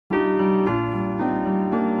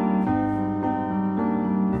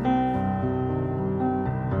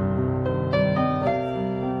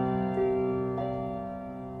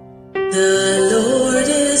The Lord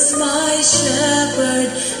is my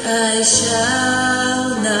shepherd, I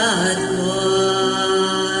shall not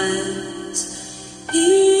want.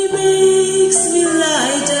 He makes me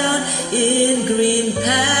lie down in green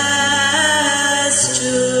pastures.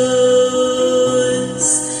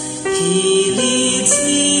 He leads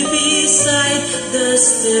me beside the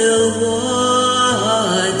still waters.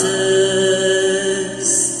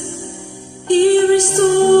 He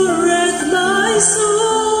restoreth my soul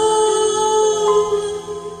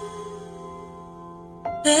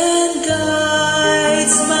and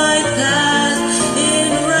guides my path in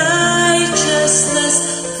righteousness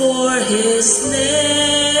for His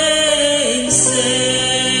name's sake.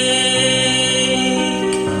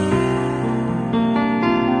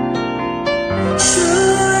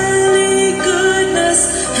 Surely goodness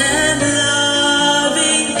and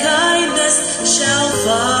loving kindness shall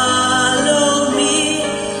follow me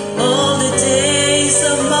all the days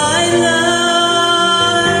of my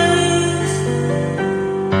life.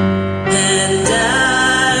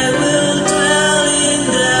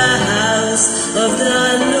 Of the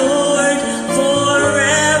Lord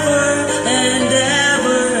forever and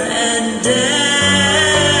ever and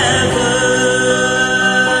ever.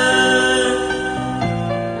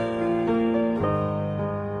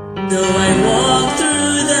 Though I walk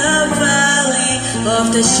through the valley of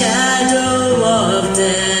the shadow of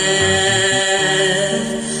death,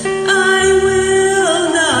 I will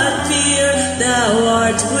not fear, Thou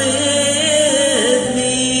art with me.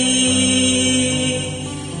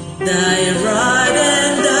 Thy rod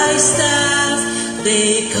and thy staff,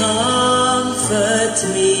 they comfort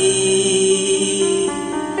me.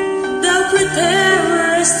 Thou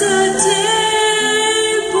preparest a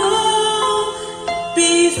table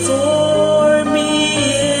before me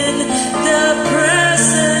in the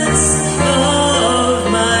presence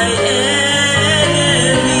of my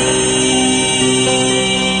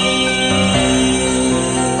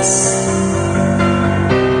enemies.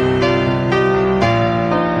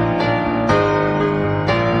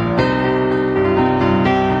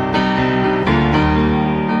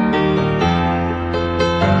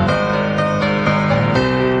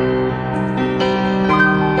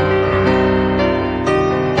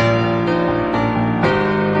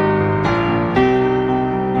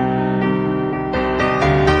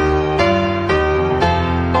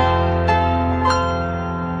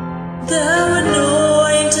 Thou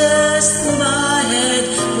anointest my head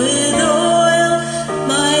with oil,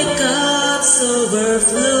 my cup's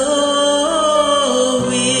overflowing.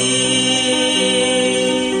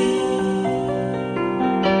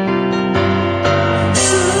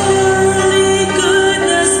 Surely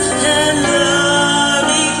goodness and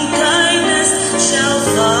loving kindness shall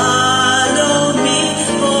follow me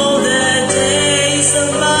all the days of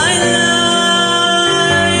my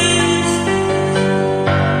life.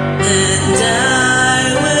 And I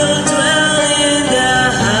will dwell in the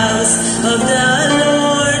house of the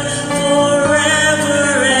Lord forever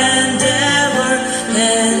and ever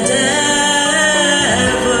and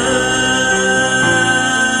ever.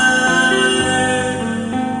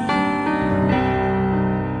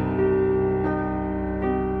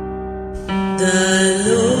 The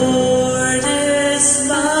Lord is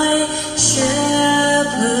my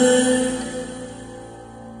shepherd,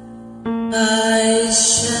 I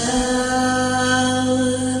shall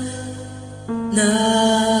not